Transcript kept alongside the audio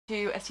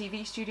to a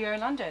TV studio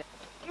in London.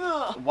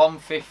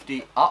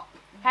 150 up.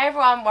 Hey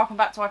everyone, welcome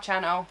back to our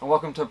channel. And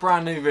welcome to a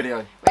brand new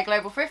video. We're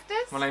Global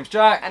Thrifters. My name's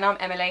Jack. And I'm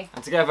Emily.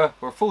 And together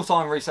we're a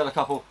full-time reseller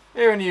couple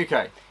here in the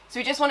UK. So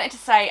we just wanted to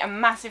say a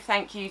massive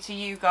thank you to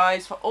you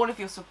guys for all of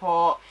your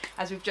support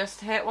as we've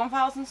just hit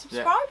 1,000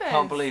 subscribers. Yeah,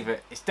 can't believe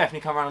it. It's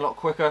definitely come around a lot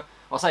quicker.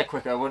 I say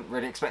quicker, I wasn't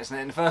really expecting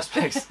it in the first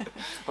place.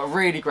 But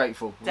really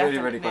grateful. Definitely.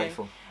 Really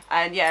grateful.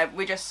 And yeah,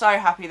 we're just so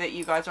happy that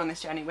you guys are on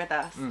this journey with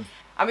us.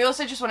 And we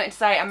also just wanted to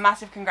say a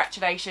massive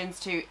congratulations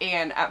to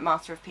Ian at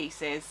Master of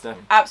Pieces.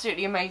 Definitely.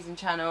 Absolutely amazing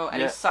channel,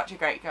 and he's such a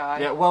great guy.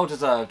 Yeah, well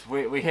deserved.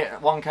 We hit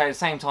 1K at the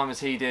same time as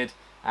he did,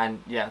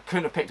 and yeah,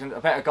 couldn't have picked a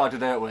better guy to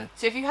do it with.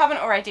 So if you haven't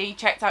already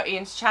checked out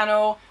Ian's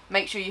channel,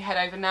 make sure you head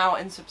over now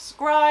and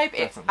subscribe.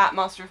 Definitely. It's at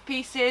Master of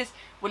Pieces.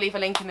 We'll leave a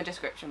link in the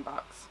description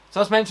box.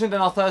 So as mentioned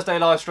in our Thursday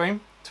live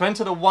stream, to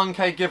enter the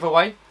 1K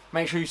giveaway,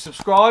 make sure you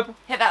subscribe,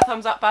 hit that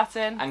thumbs up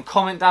button, and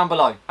comment down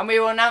below. And we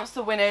will announce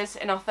the winners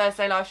in our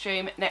Thursday live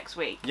stream next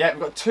week. Yeah,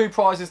 we've got 2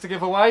 prizes to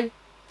give away,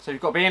 so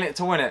you've got to be in it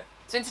to win it.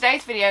 So in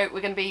today's video,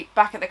 we're going to be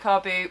back at the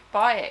car boot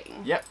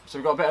buying. Yep, so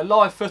we've got a bit of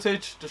live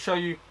footage to show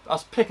you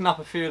us picking up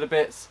a few of the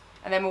bits.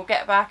 And then we'll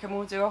get back and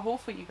we'll do a haul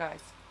for you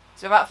guys.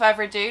 So without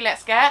further ado,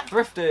 let's get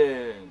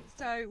thrifting.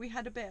 So we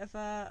had a bit of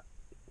a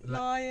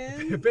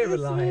lion. A bit of a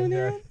lion,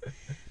 yeah.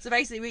 So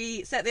basically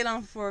we set the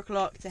alarm for 4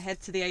 o'clock to head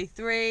to the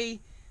A3.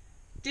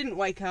 Didn't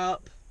wake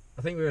up.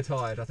 I think we were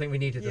tired. I think we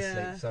needed the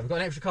sleep. So we've got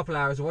an extra couple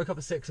of hours. I woke up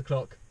at 6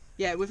 o'clock.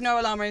 Yeah, with no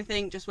alarm or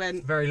anything, just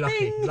went. Very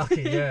lucky. Bing!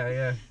 Lucky,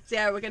 yeah. So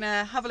yeah, we're going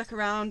to have a look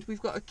around.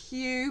 We've got a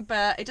queue,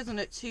 but it doesn't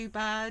look too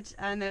bad,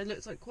 and it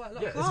looks like quite a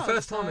lot of cars. It's the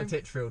first time at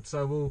Titchfield,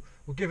 so we'll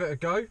give it a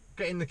go,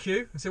 get in the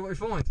queue and see what we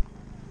find.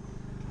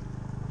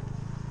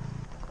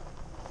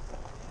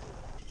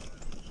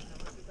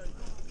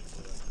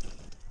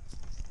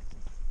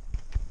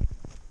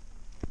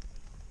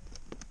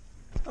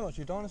 How much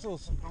are your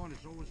dinosaurs?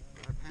 Dinosaurs,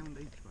 £1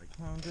 each, mate.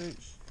 £1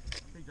 each.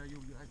 PJ,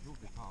 you'll have your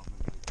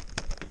department.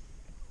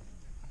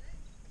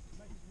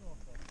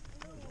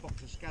 There's a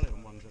box of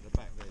skeleton ones at the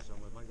back there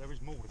somewhere, mate. There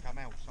is more to come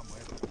out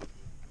somewhere.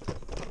 I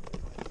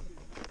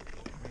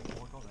haven't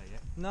quite got there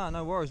yet.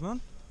 No worries,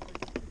 man.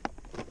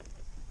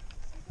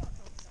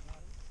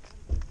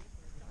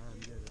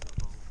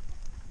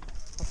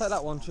 I'll take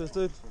that one, cheers,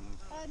 dude.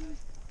 £1.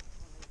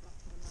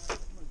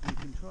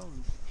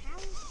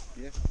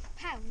 Yeah.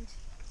 Pound.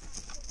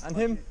 And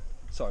him?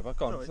 Sorry, I've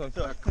gone. Sorry.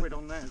 A quid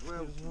on that as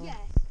well. Yes.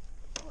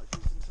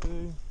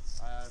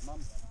 Mum?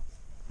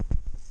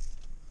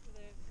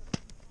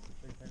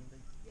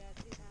 Yeah,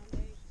 £2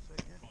 each.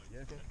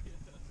 Yeah.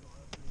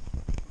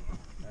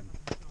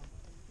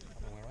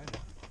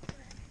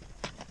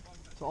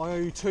 So I owe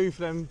you 2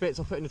 for them bits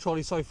I put in the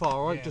trolley so far,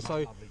 alright? Yeah, just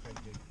mate, so lovely, thank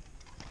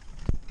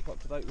you. up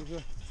to date with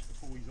you.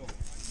 Before he's on.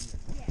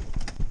 Yeah.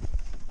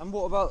 And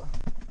what about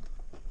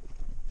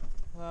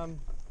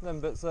them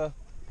bits there?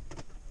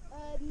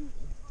 £5 on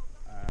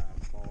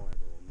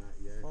that,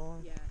 yeah.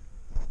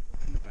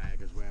 Yeah. In the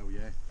bag as well,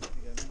 yeah.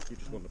 You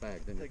just want the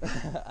bag, didn't you?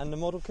 And the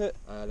model kit?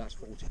 That's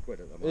 40 quid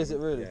at the moment. Is it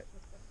really? Yeah.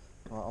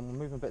 Right, I'm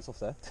moving bits off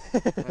there.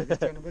 This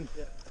gentleman?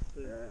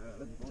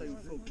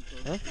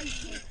 Huh?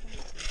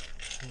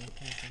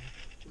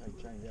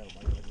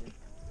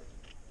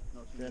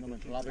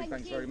 Gentlemen, lovely,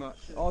 thanks very much.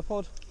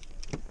 iPod?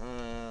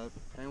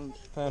 Pounds?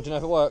 Pound, do you know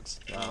if it works?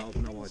 I've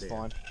no It's idea.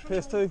 fine.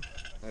 PS2?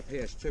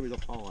 PS2 is a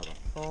 £5.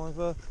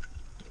 £5.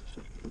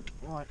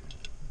 Right,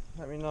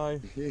 let me know.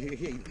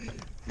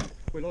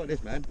 We like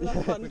this, man. We're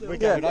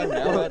Yeah. going home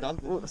now, well done.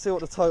 We'll see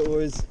what the total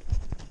is.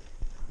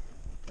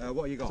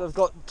 What have you got? So I've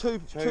got two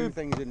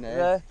things in there.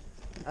 there,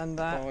 and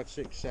that. 5,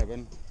 6,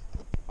 7,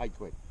 8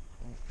 quid.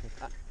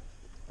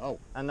 Oh.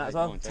 And that's 8,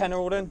 all? 9, 10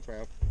 all in?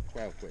 12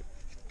 quid.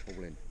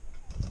 All in.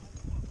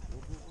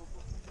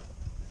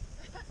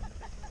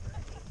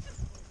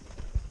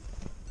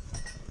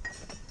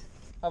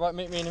 How about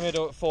meet me in the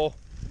middle at 4?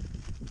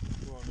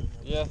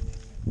 Yeah.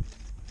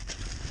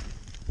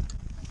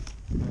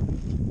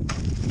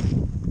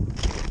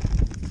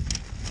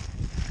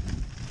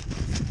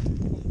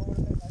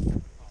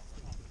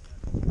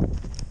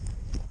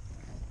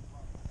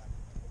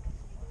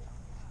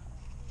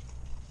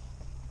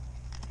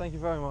 Thank you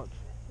very much.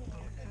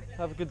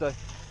 Have a good day. Okay,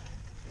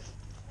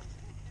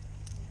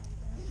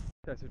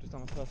 so we've just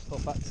done my first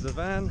stop back to the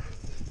van.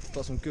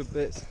 Got some good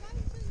bits.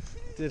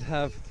 Did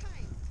have.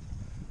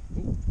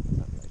 Ooh,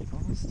 that really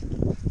fast.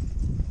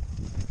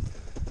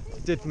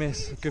 Did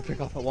miss a good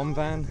pickup at one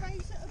van.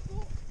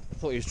 I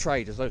thought he was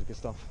trade, there's loads of good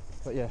stuff.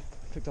 But yeah,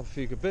 picked up a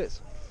few good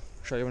bits.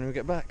 I'll show you when we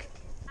get back.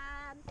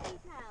 £2.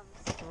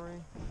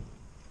 Sorry.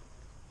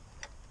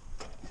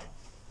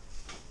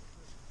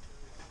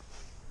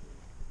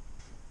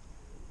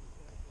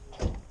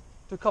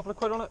 Do a couple of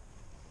quid on it?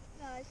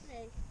 No,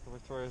 3.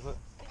 Probably 3, is it?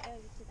 Bit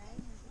early today.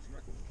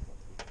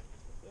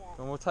 Yeah.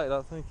 And we'll take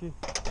that, thank you.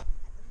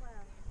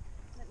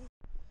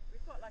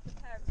 We've got like a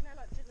pair of,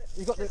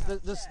 You've got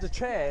the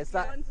chairs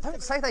that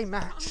don't say they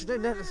match. She's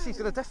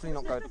gonna definitely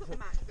not go.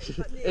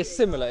 It's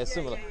similar. It's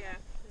similar.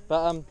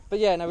 Yeah. But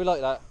yeah, no, we like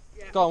that.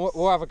 Yeah. Go on,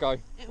 we'll have a go.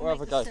 We'll have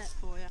a go.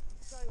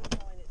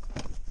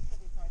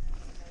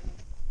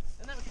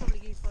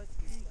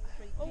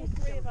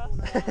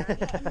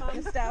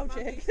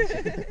 Nostalgic.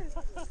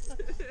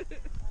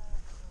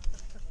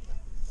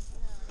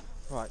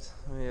 Right,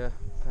 let me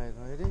pay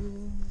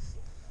ladies.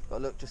 Got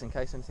to look just in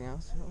case anything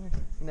else.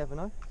 You never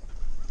know.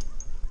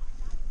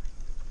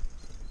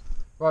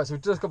 Right, so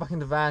we've just got back in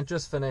the van,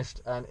 just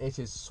finished, and it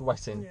is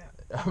sweating.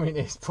 Yeah. I mean,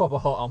 it's proper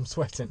hot. I'm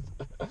sweating.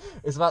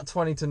 It's about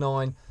 20 to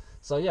 9.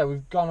 So yeah,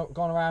 we've gone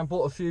around,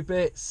 bought a few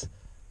bits.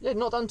 Yeah,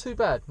 not done too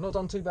bad. Not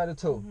done too bad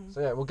at all.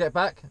 So yeah, we'll get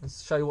back and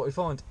show you what we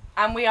find.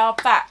 And we are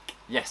back.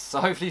 Yes, so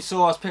hopefully you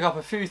saw us pick up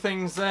a few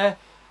things there.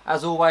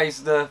 As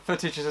always, the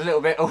footage is a little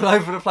bit all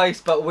over the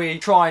place, but we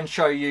try and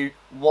show you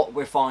what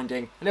we're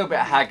finding, a little bit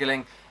of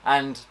haggling,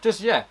 and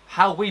just, yeah,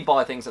 how we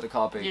buy things at the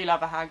car boot. You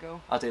love a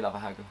haggle. I do love a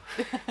haggle.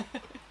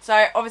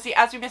 So, obviously,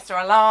 as we missed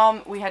our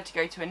alarm, we had to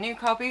go to a new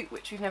car boot,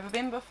 which we've never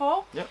been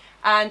before. Yep.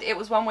 And it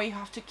was one where you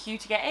have to queue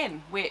to get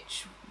in,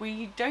 which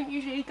we don't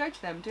usually go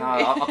to them, do we?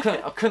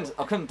 I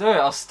couldn't do it.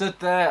 I stood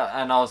there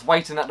and I was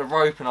waiting at the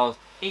rope and I was...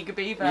 Eager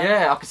beaver.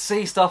 Yeah, I could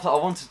see stuff that I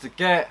wanted to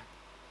get.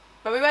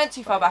 But we weren't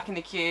too far back in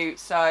the queue,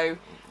 so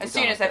as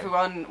soon as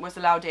everyone was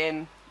allowed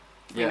in,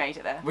 we made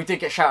it there. We did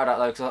get shouted at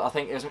though, because I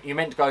think it was, you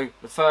meant to go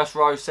the first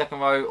row, second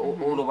row,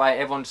 all the way.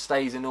 Everyone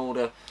stays in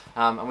order,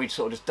 and we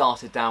sort of just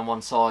darted down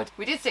one side.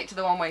 We did stick to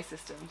the one-way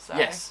system, so...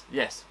 Yes,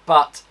 yes.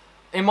 But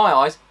in my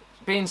eyes,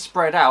 being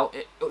spread out,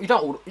 you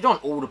don't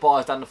want all the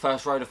buyers down the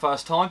first row the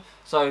first time.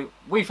 So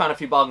we found a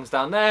few bargains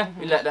down there.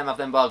 We let them have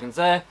them bargains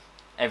there.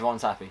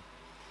 Everyone's happy.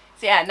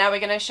 So yeah, now we're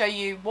going to show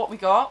you what we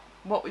got,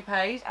 what we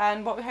paid,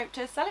 and what we hope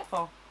to sell it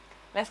for.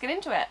 Let's get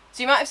into it.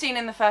 So you might have seen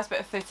in the first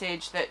bit of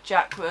footage that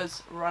Jack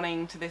was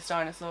running to this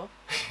dinosaur.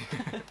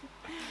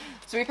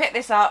 So we picked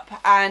this up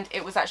and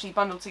it was actually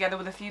bundled together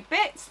with a few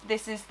bits.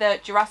 This is the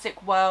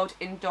Jurassic World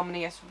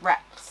Indominus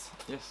Rex.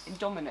 Yes.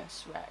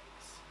 Indominus Rex.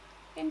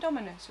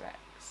 Indominus Rex.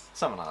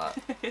 Something like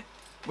that.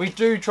 We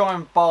do try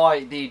and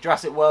buy the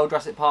Jurassic World,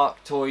 Jurassic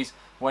Park toys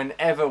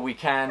whenever we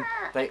can.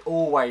 They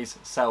always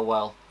sell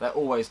well. They're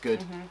always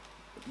good.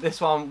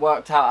 This one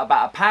worked out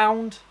about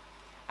 £1.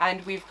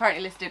 And we've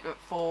currently listed it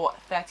for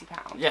 £30.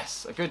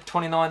 Yes, a good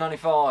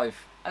 $29.95.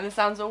 And the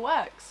sounds all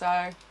work,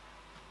 so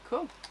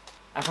cool.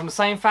 And from the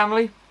same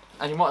family,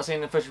 and you might have seen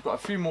in the footage, we've got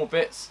a few more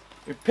bits.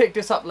 We've picked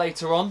this up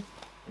later on.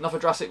 Another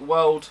Jurassic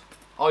World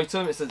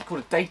item. It's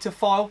called a data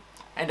file.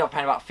 Ended up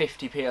paying about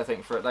 50p, I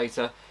think, for it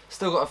later.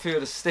 Still got a few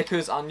of the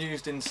stickers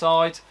unused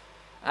inside.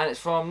 And it's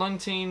from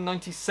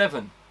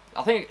 1997.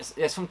 I think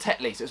it's from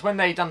Tetley. So it's when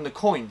they done the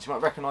coins. You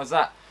might recognise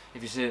that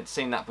if you've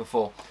seen that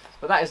before.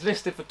 But that is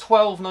listed for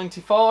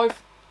 £12.95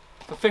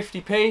 for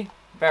 50p.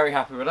 Very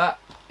happy with that.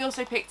 We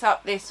also picked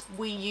up this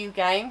Wii U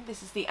game.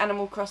 This is the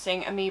Animal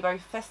Crossing Amiibo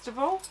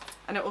Festival.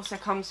 And it also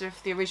comes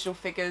with the original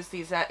figures.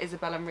 These are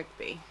Isabelle and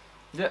Rigby.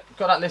 Yep,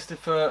 got that listed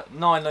for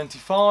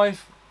 £9.95.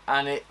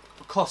 And it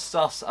costs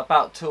us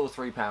about £2 or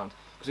 £3.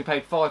 Because we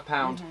paid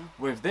 £5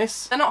 with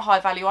this. They're not high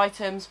value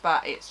items,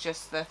 but it's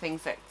just the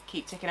things that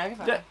keep ticking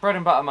over. Yeah, bread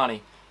and butter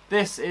money.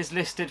 This is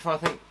listed for, I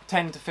think,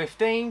 10 to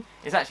 15.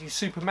 It's actually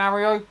Super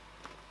Mario.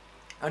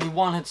 Only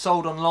one had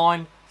sold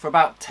online for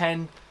about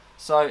 10.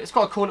 So it's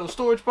got a cool little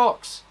storage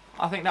box.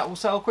 I think that will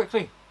sell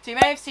quickly. So you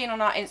may have seen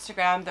on our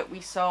Instagram that we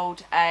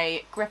sold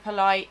a gripper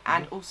light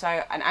and also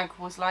an ankle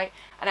balls light.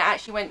 And it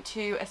actually went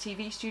to a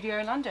TV studio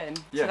in London.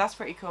 Yeah, so that's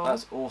pretty cool.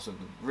 That's awesome.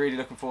 Really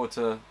looking forward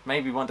to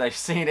maybe one day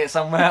seeing it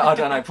somewhere. I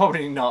don't know,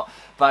 probably not.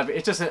 But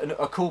it's just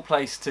a cool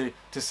place to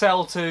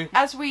sell to.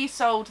 As we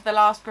sold the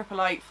last gripper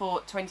light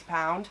for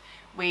 £20,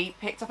 we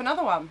picked up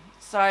another one.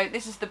 So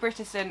this is the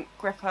Britison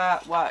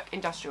Gripper Work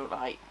Industrial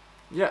Light.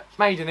 Yeah,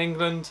 made in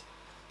England.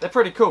 They're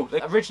pretty cool.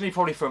 They're originally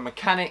probably for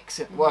mechanics,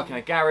 work in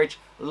a garage,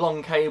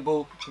 long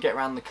cable, get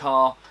around the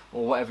car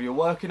or whatever you're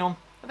working on.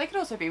 But they could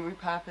also be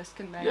repurposed,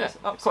 couldn't they? Yeah,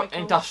 quite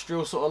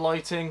industrial sort of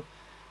lighting.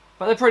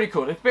 But they're pretty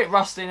cool. They're a bit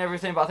rusty and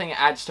everything, but I think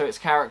it adds to its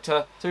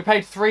character. So we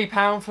paid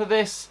 £3 for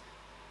this,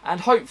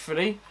 and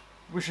hopefully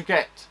we should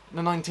get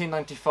the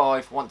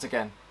 1995 once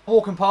again.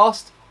 Walking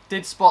past,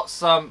 did spot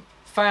some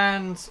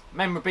fans,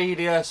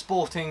 memorabilia,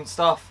 sporting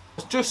stuff.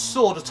 I just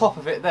saw the top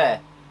of it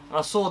there, and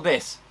I saw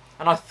this,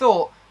 and I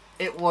thought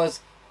it was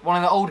one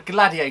of the old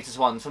Gladiators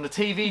ones from the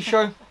TV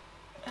show.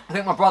 I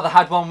think my brother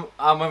had one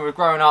when we were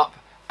growing up,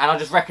 and I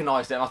just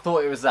recognised it, and I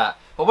thought it was that.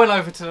 But I went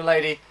over to the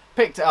lady,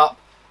 picked it up,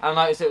 and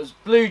I noticed it was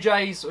Blue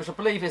Jays, which I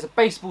believe is a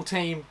baseball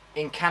team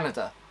in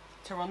Canada.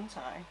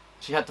 Toronto.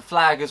 She had the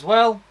flag as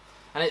well,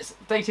 and it's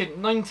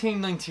dated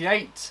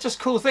 1998.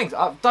 Just cool things.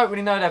 I don't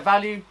really know their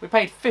value. We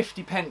paid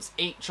 50p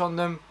each on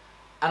them,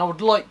 and I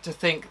would like to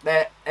think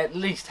they're at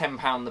least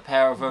 £10 the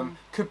pair of them.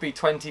 Could be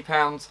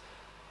 £20.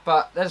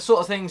 But they're the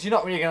sort of things you're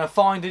not really going to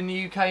find in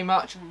the UK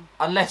much,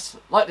 unless,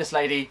 like this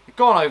lady, you've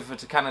gone over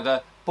to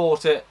Canada,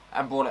 bought it,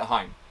 and brought it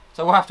home.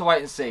 So we'll have to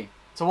wait and see.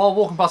 So while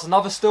walking past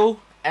another stall,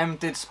 Em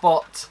did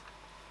spot...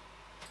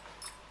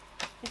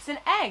 It's an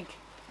egg.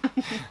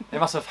 They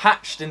must have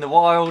hatched in the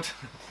wild.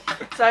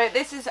 So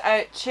this is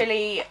a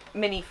chili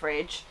mini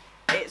fridge.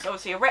 It's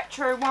obviously a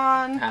retro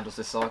one. Handles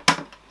this side.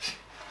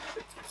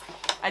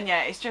 And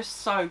yeah, it's just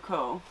so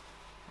cool.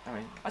 I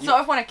mean, I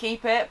sort of want to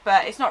keep it,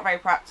 but it's not very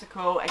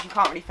practical as you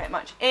can't really fit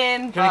much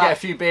in. You're going to get a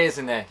few beers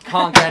in there.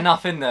 Can't get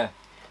enough in there.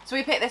 So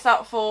we picked this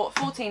up for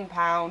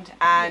 £14,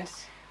 and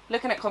Yes.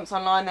 looking at comps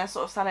online, they're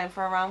sort of selling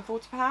for around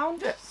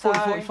 £40. Yeah, 40,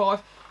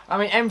 45. I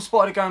mean, M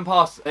spotted it going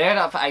past. They had it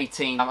up for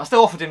 18. I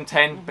still offered him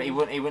 10, but he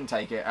wouldn't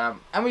take it.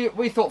 And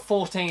we thought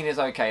 14 is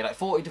okay. Like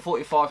 40 to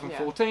 45 from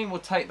 14, we'll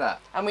take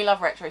that. And we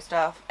love retro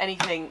stuff.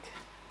 Anything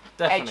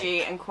Definitely.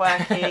 edgy and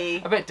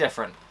quirky A bit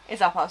different.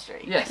 is up our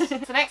street. Yes.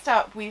 So next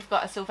up, we've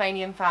got a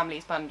Sylvanian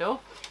Families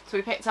bundle. So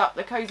we picked up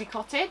the Cosy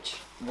Cottage.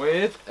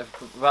 With,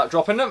 without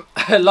dropping them,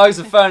 loads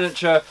of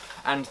furniture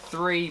and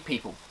 3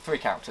 people, 3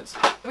 characters.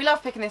 We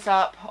love picking this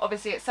up.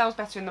 Obviously, it sells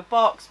better in the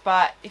box,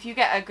 but if you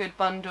get a good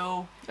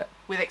bundle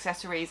with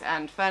accessories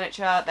and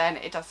furniture, then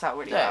it does sell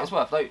really well. Yeah, it's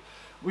worth. Like,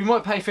 we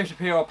might pay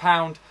 50p or a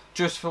pound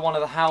just for one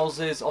of the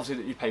houses.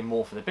 Obviously, you pay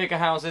more for the bigger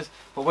houses,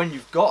 but when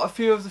you've got a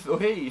few of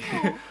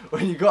the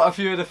when you've got a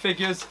few of the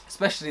figures,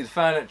 especially the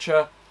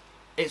furniture,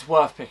 it's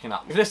worth picking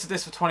up. We've listed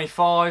this for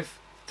 25.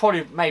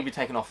 Probably maybe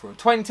taken off for a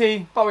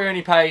 20, but we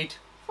only paid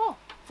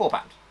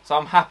 £4. So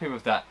I'm happy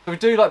with that. We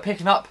do like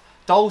picking up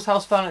doll's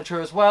house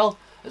furniture as well.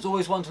 There's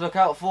always one to look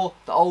out for.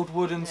 The old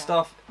wooden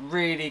stuff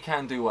really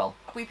can do well.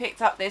 We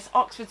picked up this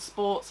Oxford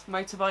Sports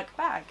motorbike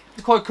bag.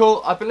 It's quite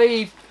cool. I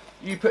believe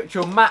you put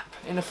your map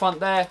in the front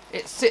there.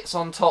 It sits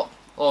on top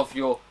of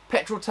your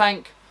petrol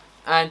tank,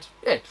 and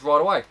yeah, just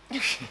ride away.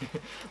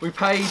 We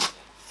paid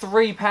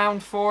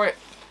 £3 for it.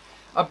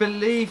 I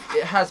believe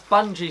it has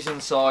bungees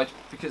inside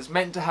because it's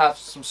meant to have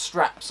some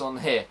straps on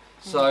here.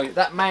 So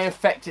that may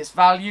affect its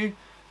value,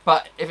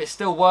 but if it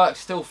still works,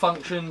 still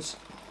functions,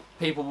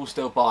 people will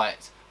still buy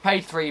it.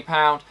 Paid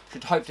 £3,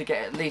 should hopefully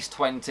get at least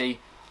 20.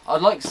 I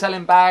like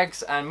selling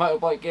bags and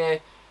motorbike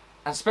gear,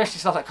 and especially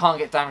stuff that can't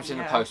get damaged in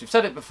the post. We've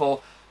said it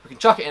before, we can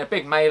chuck it in a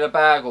big mailer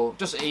bag or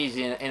just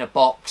easy in a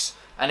box,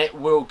 and it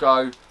will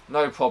go,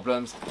 no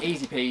problems,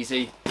 easy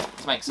peasy.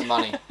 Let's make some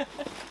money.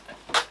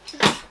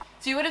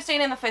 So you would have seen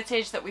in the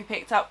footage that we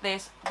picked up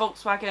this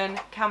Volkswagen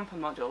camper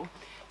model.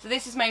 So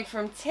this is made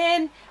from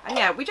tin, and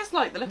yeah, we just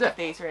like the look of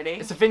these really.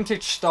 It's a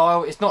vintage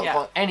style, it's not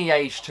got any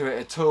age to it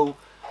at all.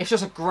 It's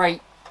just a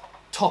great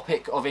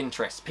topic of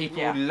interest.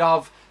 People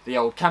love the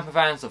old camper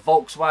vans, the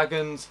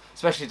Volkswagens,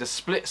 especially the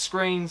split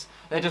screens.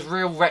 They're just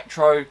real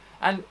retro,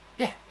 and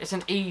yeah, it's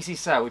an easy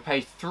sale. We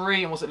paid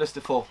 £3, and what's it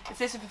listed for? It's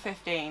listed for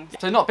 15.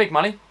 So not big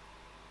money,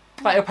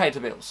 but it'll pay the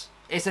bills.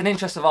 It's an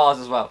interest of ours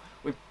as well.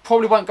 We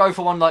probably won't go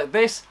for one like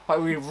this,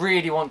 but we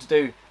really want to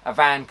do a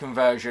van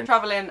conversion.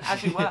 Travelling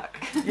as you work.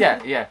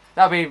 yeah.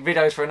 That'll be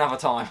videos for another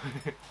time.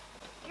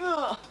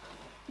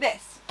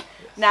 This.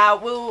 Now,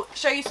 we'll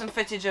show you some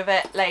footage of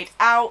it laid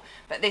out,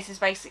 but this is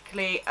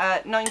basically a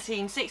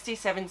 1960s,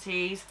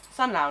 70s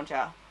sun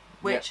lounger,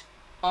 which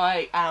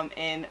I am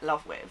in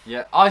love with.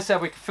 Yeah, I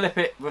said we could flip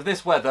it with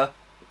this weather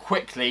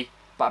quickly,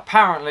 but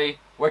apparently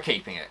we're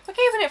keeping it. We're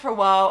keeping it for a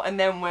while and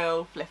then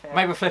we'll flip it.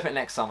 Maybe we'll flip it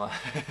next summer.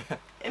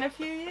 In a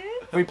few years?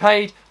 We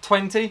paid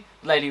 20,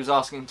 the lady was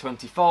asking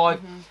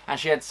 25, and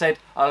she had said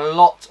a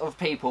lot of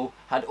people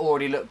had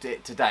already looked at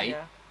it today,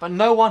 but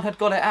no one had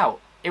got it out.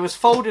 It was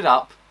folded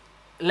up,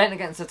 leant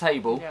against the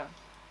table,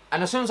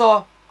 and as soon as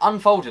I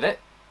unfolded it,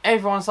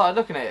 everyone started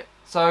looking at it.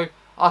 So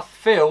I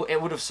feel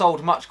it would have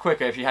sold much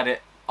quicker if you had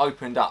it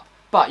opened up.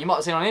 But you might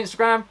have seen on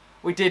Instagram,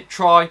 we did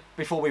try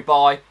before we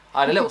buy.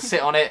 I had a little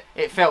sit on it,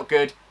 it felt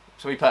good,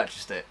 so we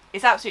purchased it.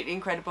 It's absolutely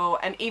incredible,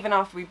 and even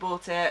after we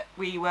bought it,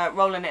 we were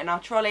rolling it in our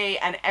trolley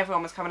and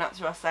everyone was coming up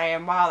to us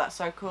saying, wow, that's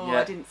so cool,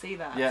 I didn't see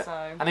that.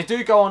 So. And they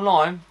do go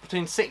online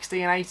between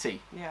 60 and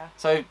 80.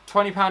 So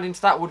 £20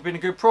 into that would have been a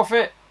good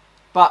profit,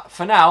 but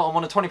for now I'm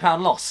on a £20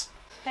 loss.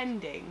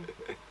 Pending.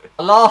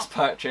 The last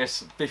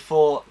purchase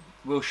before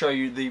we'll show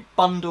you the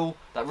bundle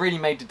that really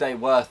made the day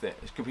worth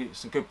it. There could be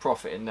some good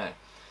profit in there.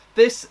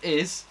 This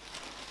is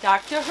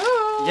Doctor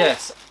Who!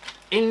 Yes,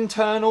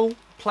 internal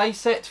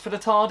playset for the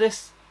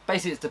TARDIS.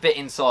 Basically it's the bit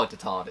inside the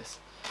TARDIS.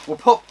 We'll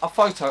put a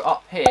photo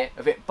up here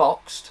of it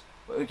boxed,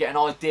 but we get an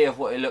idea of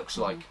what it looks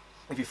like.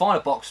 If you find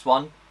a boxed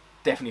one,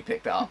 definitely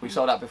pick that up. We've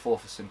sold that before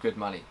for some good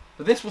money.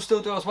 But this will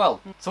still do as well.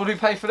 So what did we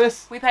pay for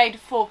this? We paid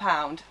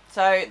 £4.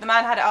 So the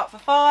man had it up for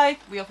 5,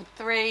 we offered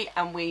 3,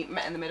 and we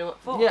met in the middle at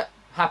 4. Yeah,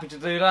 happy to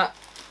do that.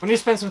 We need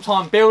to spend some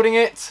time building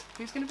it.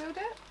 Who's going to build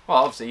it? Well,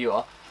 obviously you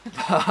are.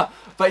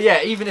 But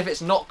yeah, even if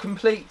it's not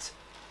complete,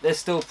 there's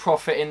still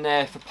profit in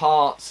there for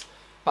parts.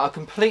 But a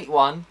complete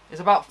one is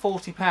about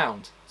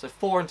 £40. So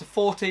 4 into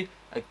 40.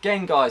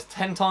 Again, guys,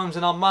 10 times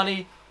in our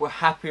money. We're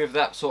happy with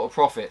that sort of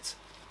profit.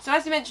 So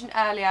as you mentioned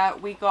earlier,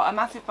 we got a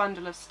massive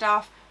bundle of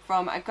stuff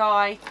from a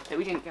guy that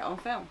we didn't get on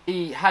film.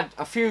 He had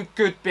a few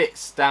good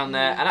bits down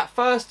there, and at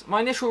first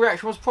my initial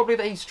reaction was probably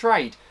that he's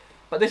trade.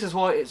 But this is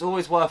why it's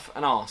always worth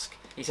an ask.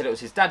 He said it was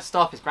his dad's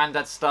stuff, his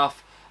granddad's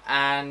stuff,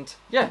 and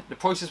yeah, the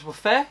prices were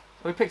fair.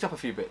 So we picked up a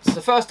few bits. So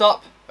first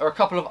up are a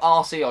couple of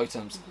RC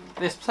items.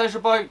 This pleasure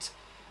boat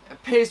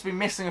appears to be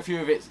missing a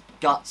few of its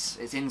guts,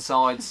 its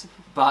insides,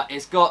 but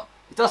it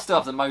does still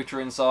have the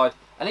motor inside,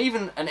 and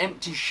even an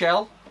empty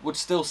shell would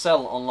still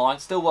sell online,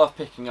 still worth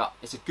picking up.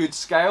 It's a good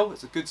scale,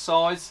 it's a good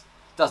size,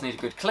 does need a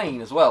good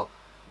clean as well.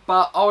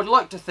 but I would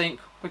like to think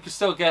we could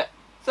still get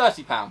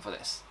 £30 for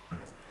this.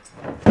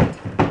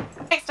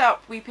 Next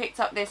up, we picked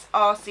up this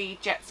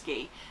RC jet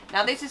ski.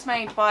 Now this is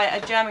made by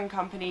a German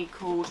company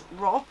called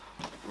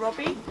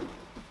Robbie.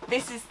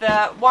 This is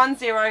the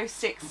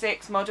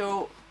 1066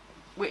 model,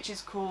 which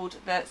is called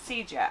the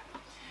Sea-Jet.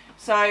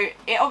 So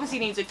it obviously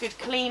needs a good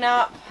clean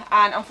up,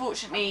 and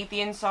unfortunately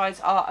the insides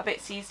are a bit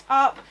seized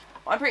up.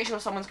 But I'm pretty sure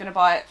someone's going to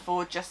buy it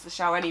for just the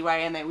show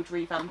anyway, and they would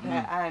revamp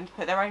it and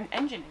put their own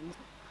engine in.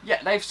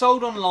 Yeah, they've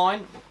sold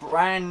online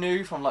brand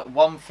new from like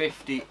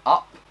 150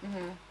 up.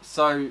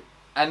 So,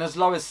 and as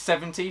low as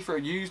 70 for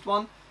a used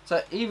one.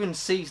 So even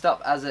seized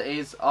up as it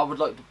is, I would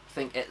like to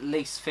think at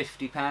least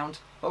 £50.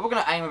 But we're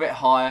going to aim a bit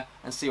higher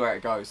and see where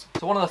it goes.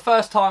 So one of the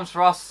first times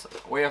for us,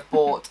 we have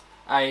bought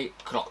a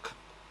clock.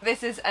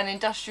 This is an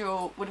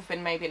industrial, would have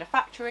been maybe in a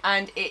factory,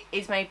 and it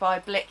is made by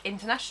Blick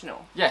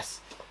International. Yes,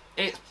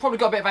 it's probably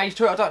got a bit of age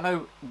to it. I don't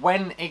know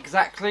when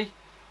exactly,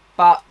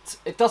 but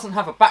it doesn't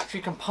have a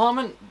battery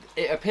compartment.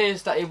 It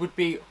appears that it would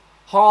be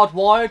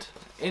hardwired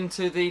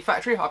into the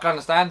factory. I can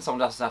understand someone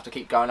doesn't have to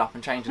keep going up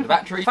and changing the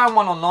battery. Found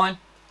one online,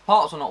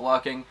 parts were not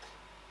working.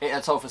 It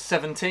had sold for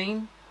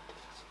 17.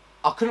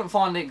 I couldn't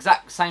find the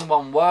exact same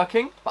one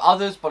working, but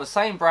others by the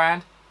same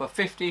brand were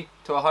 50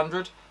 to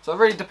 100. So it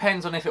really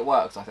depends on if it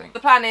works, I think. The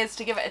plan is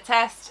to give it a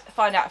test,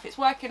 find out if it's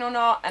working or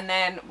not, and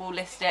then we'll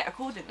list it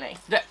accordingly.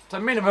 Yeah,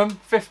 so minimum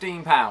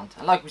 £15.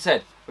 And like we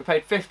said, we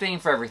paid 15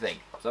 for everything.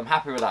 So I'm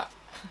happy with that.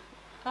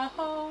 A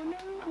whole new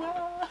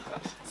world.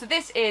 So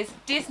this is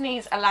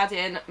Disney's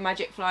Aladdin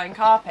Magic Flying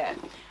Carpet.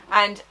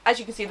 And as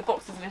you can see, the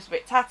box is a little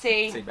bit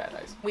tatty. See better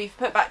days. We've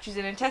put batteries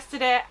in and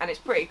tested it, and it's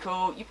pretty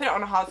cool. You put it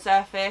on a hard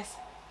surface.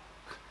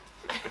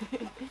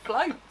 It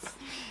floats.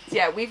 So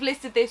yeah, we've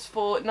listed this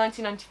for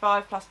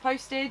 £19.95 plus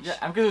postage. Yeah,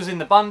 and because it was in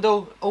the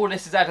bundle, all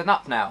this is adding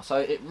up now. So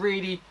it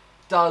really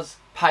does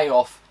pay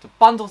off to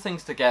bundle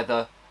things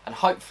together, and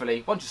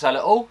hopefully, once you sell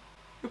it all,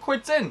 your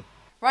quid's in.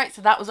 Right,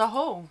 so that was our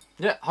haul.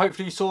 Yeah,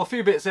 hopefully you saw a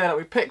few bits there that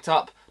we picked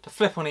up to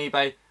flip on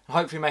eBay and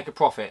hopefully make a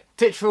profit.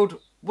 Titchfield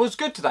was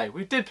good today.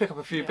 We did pick up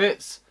a few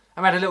bits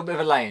and we had a little bit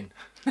of a lay-in.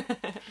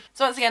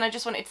 So once again, I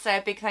just wanted to say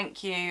a big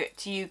thank you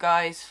to you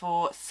guys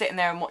for sitting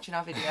there and watching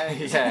our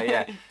videos.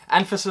 yeah.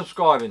 And for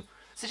subscribing.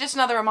 So just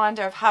another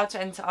reminder of how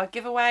to enter our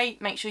giveaway.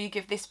 Make sure you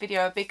give this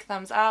video a big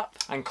thumbs up.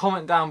 And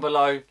comment down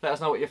below, let us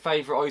know what your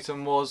favourite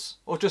item was.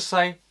 Or just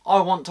say,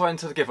 I want to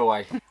enter the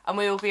giveaway. And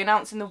we will be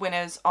announcing the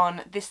winners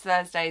on this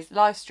Thursday's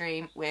live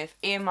stream with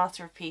Ian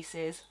Master of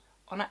Pieces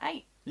on at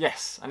 8.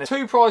 Yes, and there's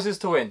 2 prizes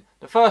to win.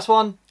 The first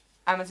one,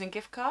 Amazon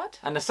gift card.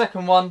 and the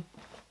second one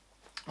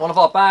of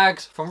our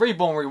bags from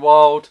Reborn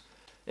Rewild.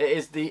 It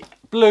is the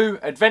Blue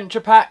Adventure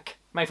Pack,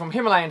 made from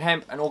Himalayan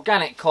hemp and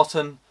organic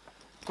cotton.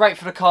 Great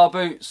for the car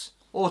boots,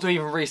 or to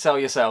even resell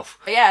yourself.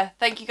 But yeah,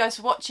 thank you guys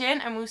for watching,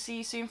 and we'll see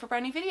you soon for a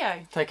brand new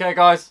video. Take care,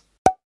 guys.